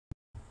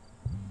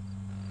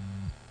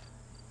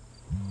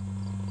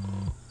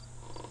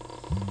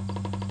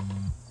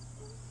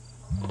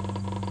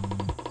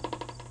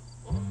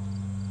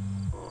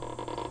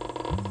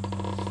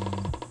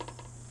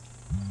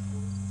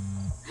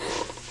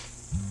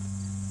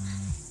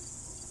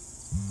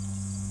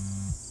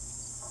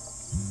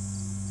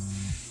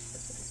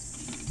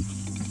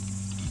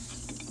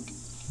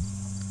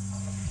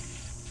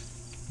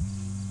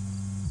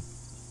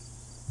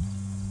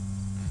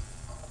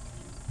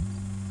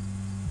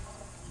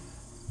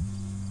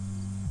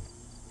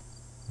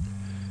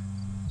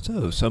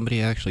So,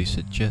 somebody actually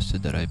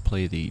suggested that I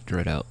play the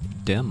Dreadout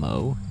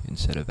Demo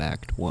instead of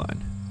Act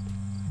 1.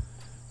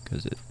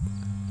 Because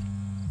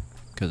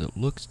it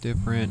looks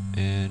different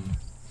and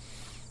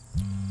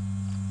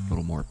a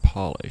little more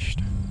polished.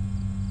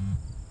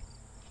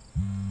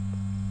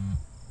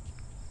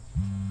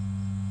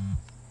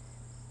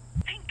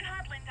 Thank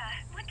God, Linda.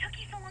 What took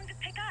you so long to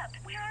pick up?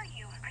 Where are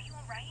you? Are you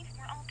alright?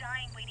 We're all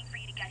dying waiting for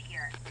you to get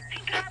here.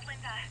 Thank God,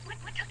 Linda.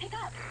 What took you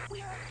up?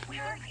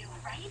 Where are you,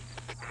 right?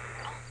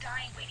 We're all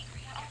dying waiting for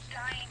you. We're all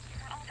dying.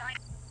 We're all dying.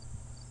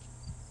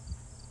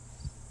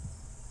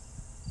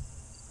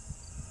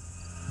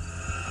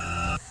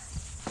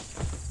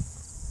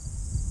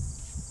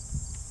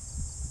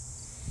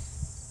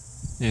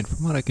 And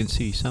from what I can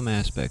see, some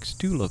aspects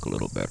do look a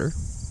little better.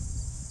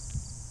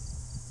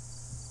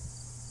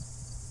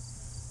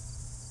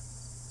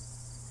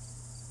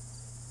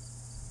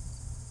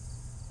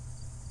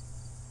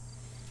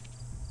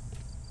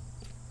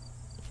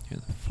 Yeah,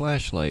 the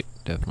flashlight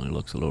definitely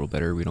looks a little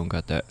better. We don't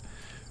got that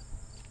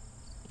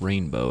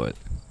rainbow at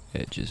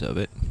edges of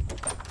it.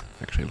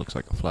 Actually looks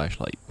like a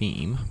flashlight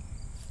beam.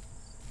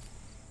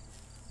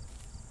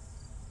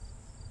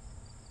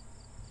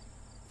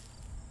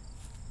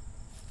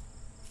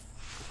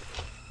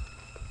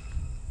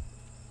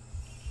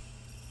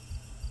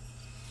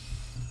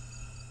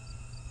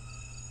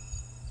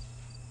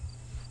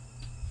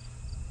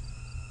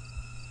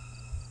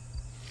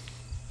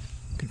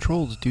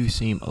 Controls do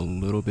seem a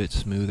little bit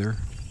smoother.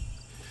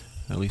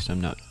 At least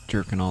I'm not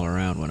jerking all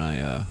around when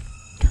I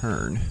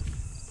turn.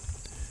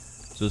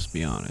 So let's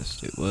be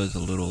honest, it was a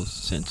little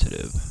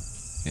sensitive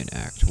in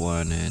Act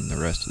 1 and the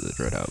rest of the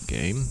Dreadout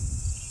game.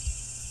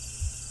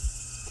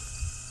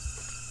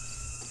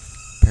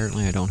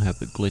 Apparently I don't have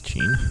the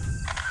glitching.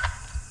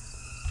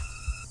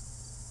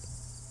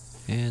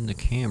 And the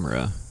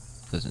camera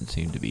doesn't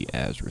seem to be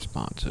as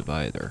responsive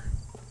either.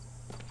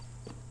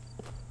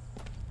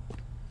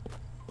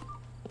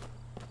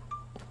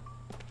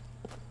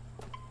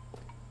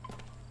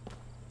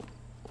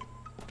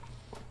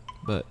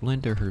 But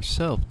Linda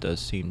herself does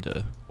seem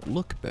to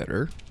look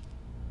better.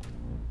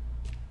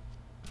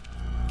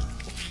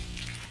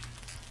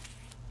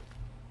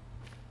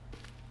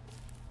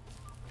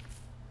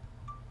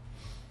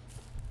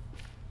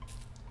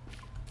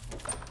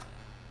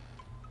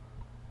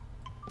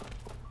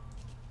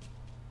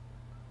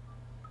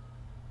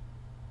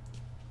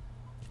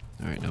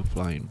 Alright, no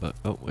flying, but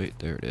oh wait,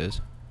 there it is.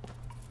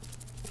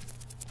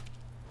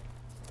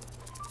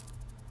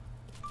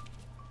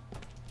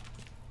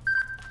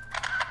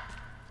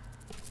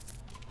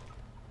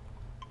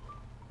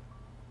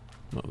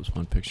 What was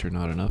one picture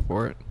not enough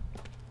for it?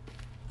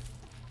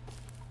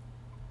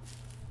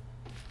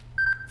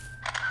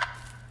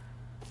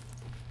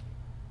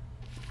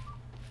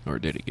 Or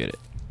did it get it?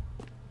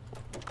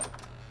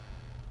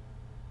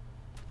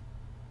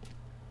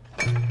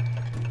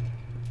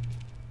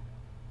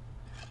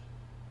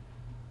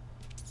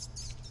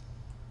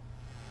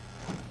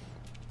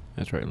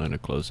 That's right, Linda,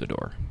 close the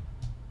door.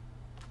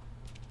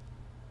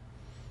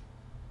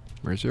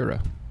 Where's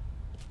Zura?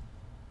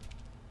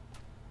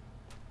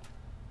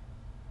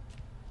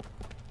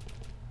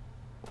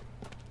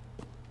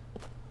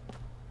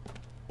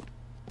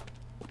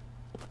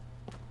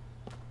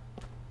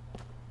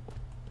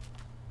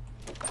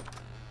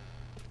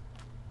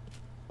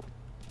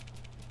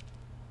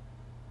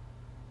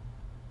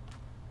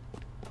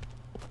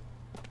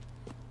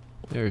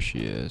 There she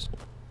is.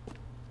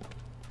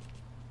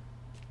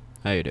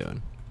 How you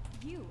doing?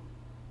 You?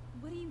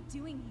 What are you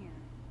doing here?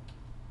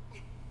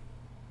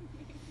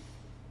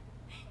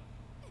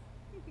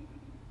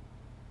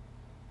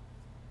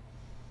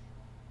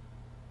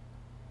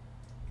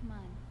 Come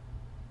on,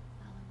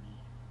 follow me.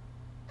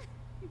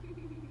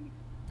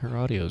 Her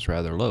audio's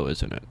rather low,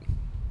 isn't it?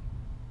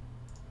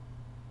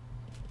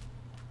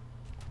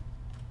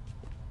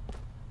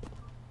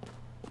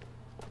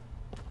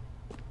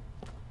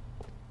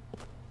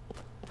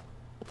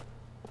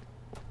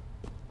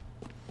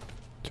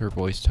 Is her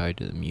voice tied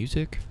to the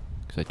music?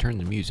 Because I turned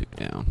the music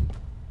down.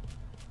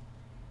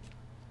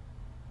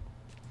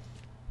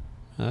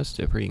 Oh, that's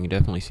different. You can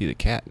definitely see the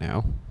cat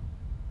now.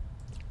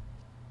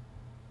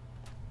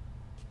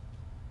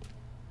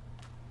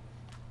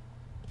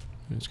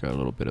 It's got a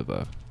little bit of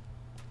a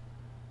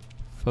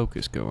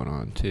focus going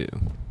on too.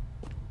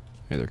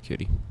 Hey there,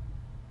 kitty.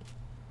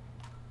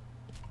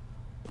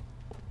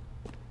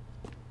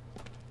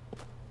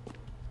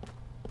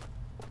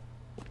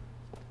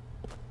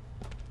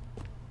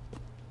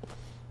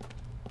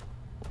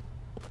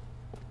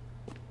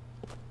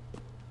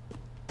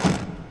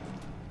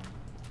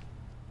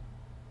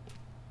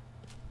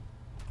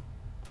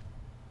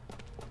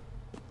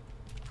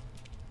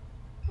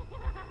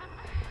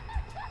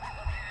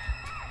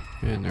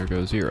 And there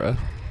goes Ira.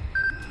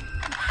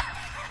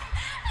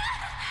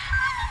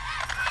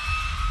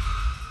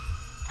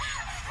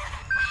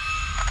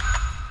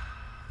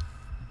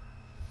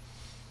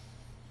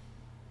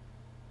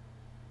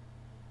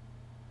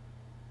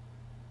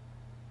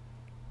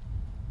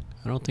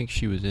 I don't think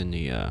she was in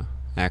the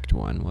Act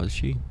 1, was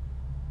she?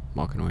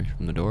 Walking away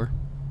from the door.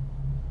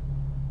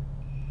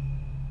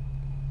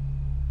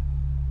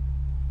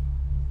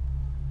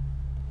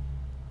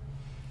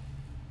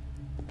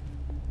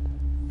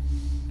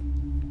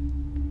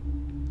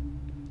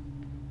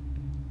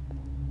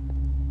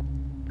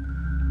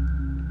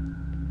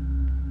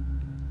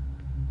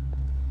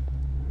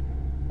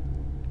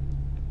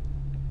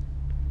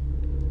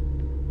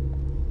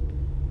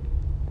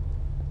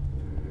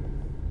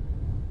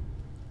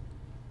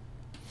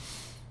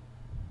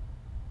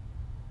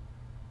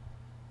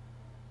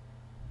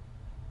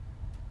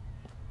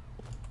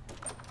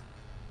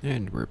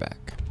 And we're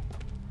back.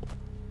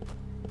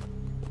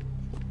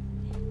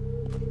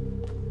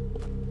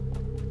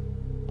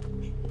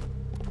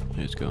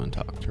 Let's go and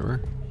talk to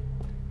her.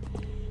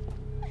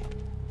 I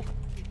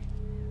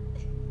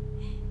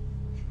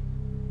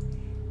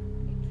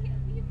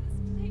can't leave this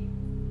place.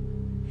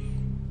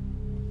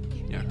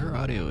 Yeah, her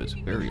audio is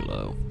very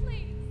low.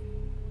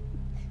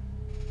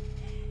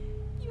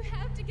 You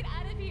have to get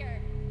out of here.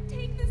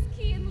 Take this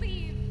key and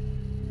leave.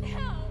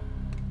 Now.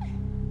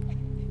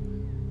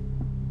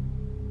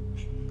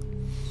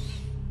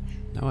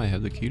 Now I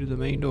have the key to the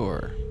main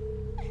door.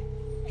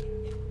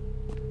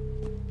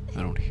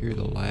 I don't hear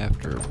the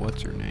laughter of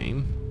what's her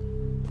name.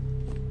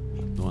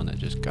 The one that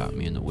just got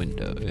me in the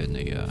window, in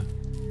the,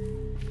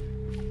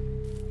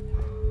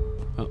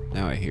 Oh,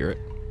 now I hear it.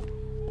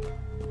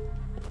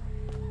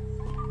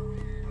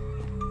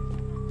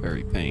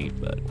 Very faint,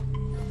 but...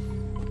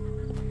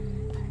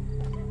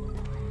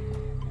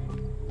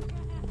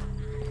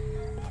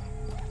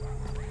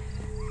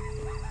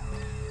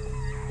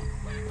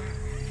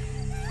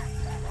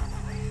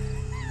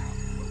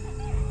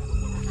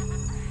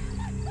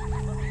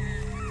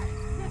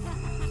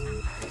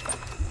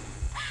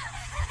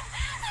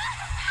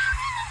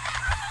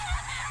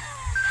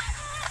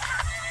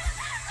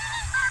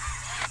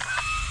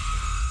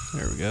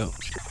 There we go.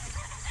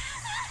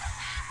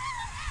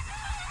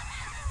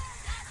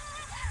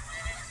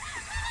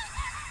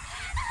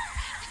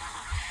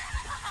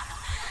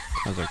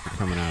 Sounds like they're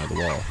coming out of the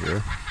wall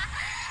here.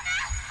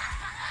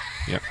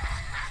 Yep.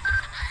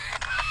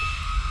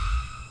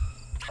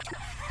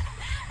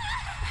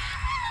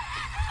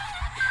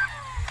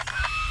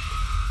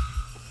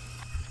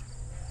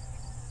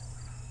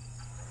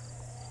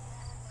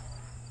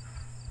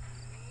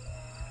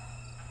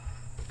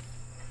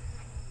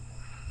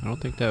 I don't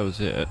think that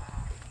was it.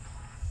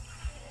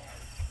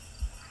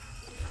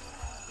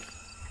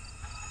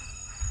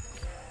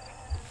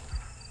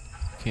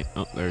 Can't.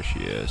 Oh, there she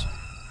is.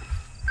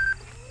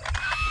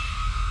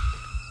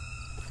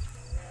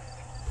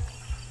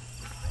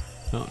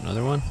 Oh,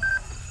 another one?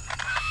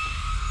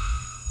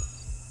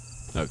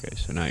 Okay,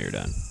 so now you're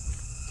done.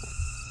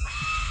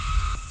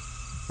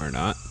 Or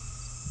not.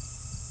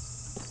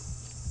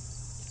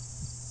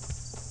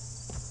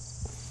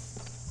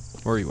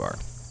 Or you are.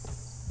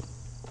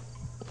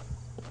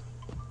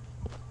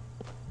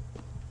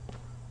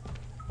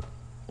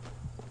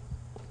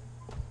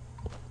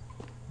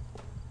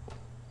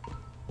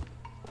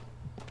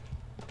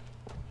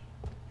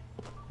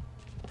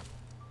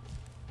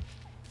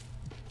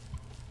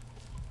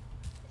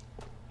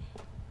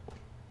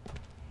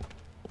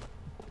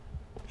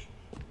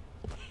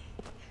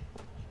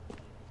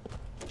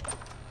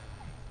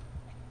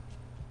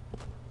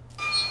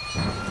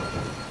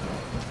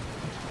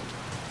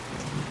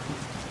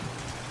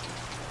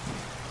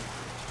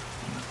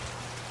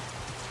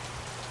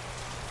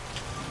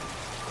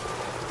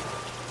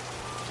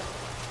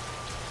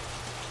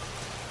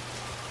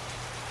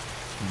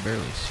 I can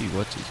barely see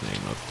what's his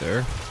name up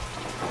there.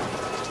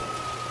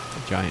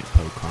 A giant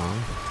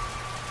Pokemon.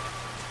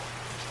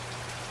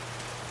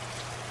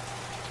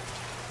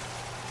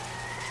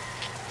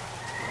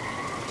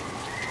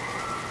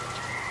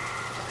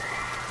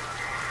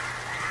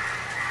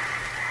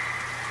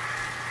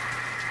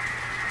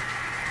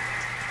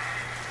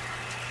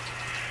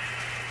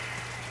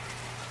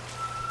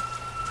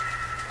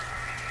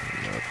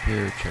 Go up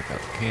here, check out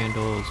the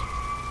candles.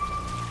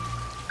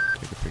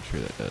 Take a picture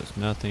that does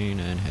nothing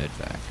and head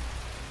back.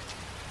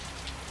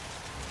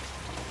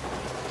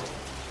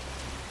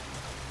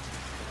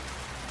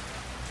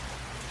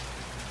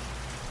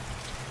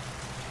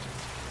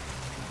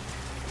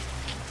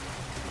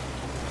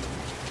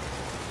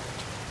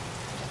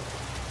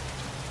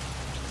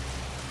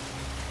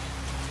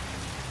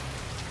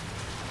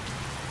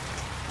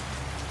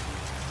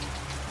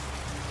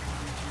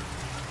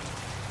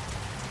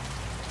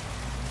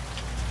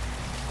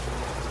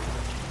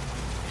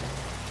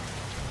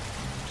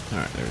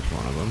 Alright, there's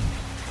one of them.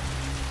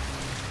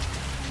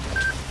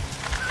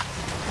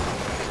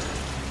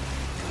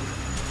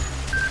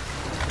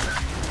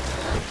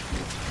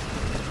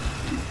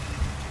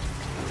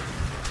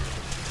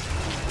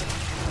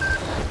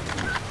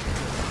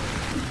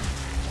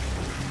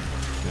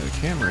 Now, the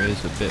camera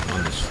is a bit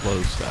on the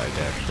slow side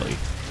to actually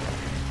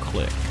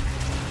click.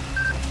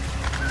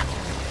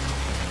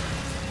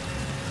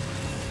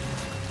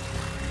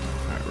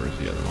 Alright, where's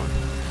the other one?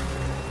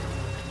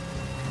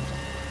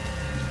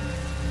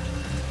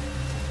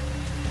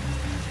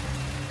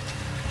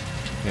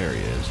 There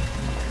he is.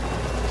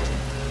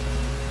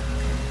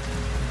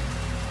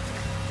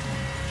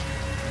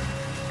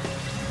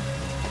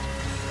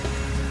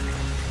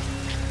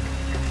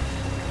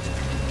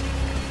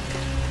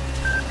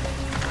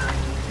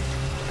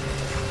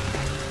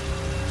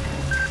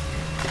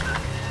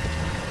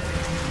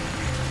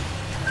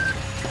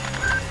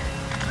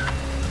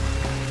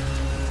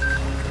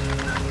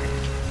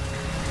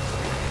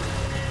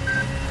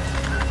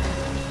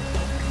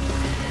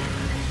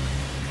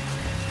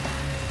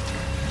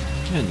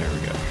 And there we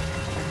go.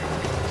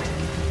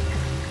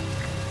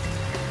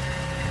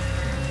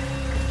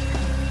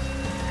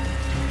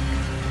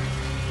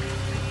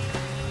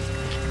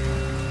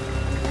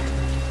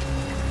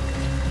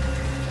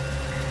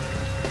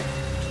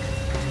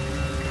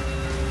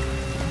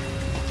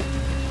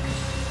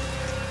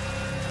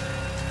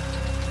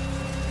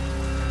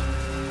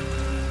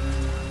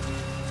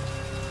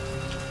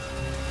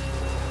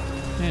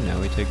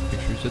 take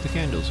pictures of the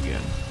candles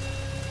again.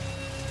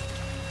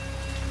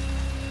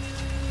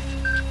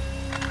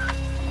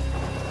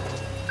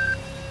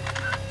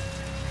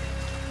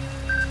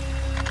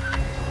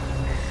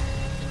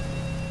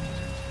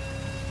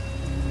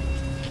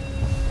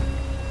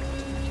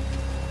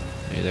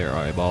 Hey there,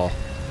 eyeball.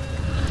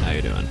 How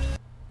you doing?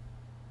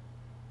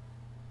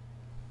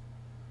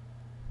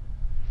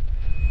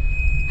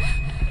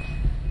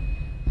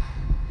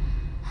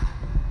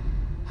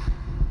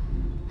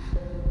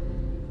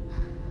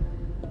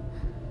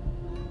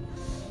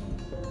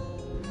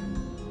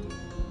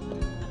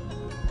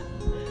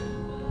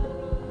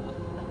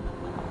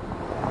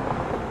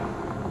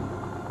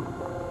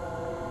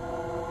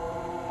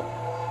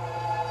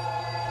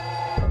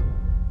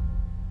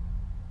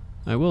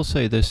 I will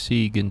say this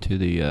sieg into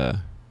the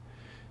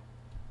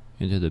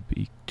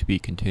to be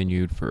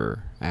continued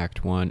for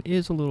Act 1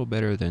 is a little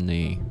better than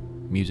the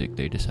music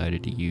they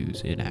decided to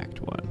use in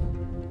Act 1.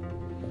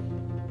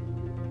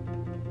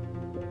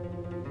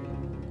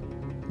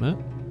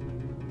 Well,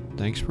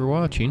 thanks for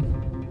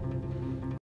watching.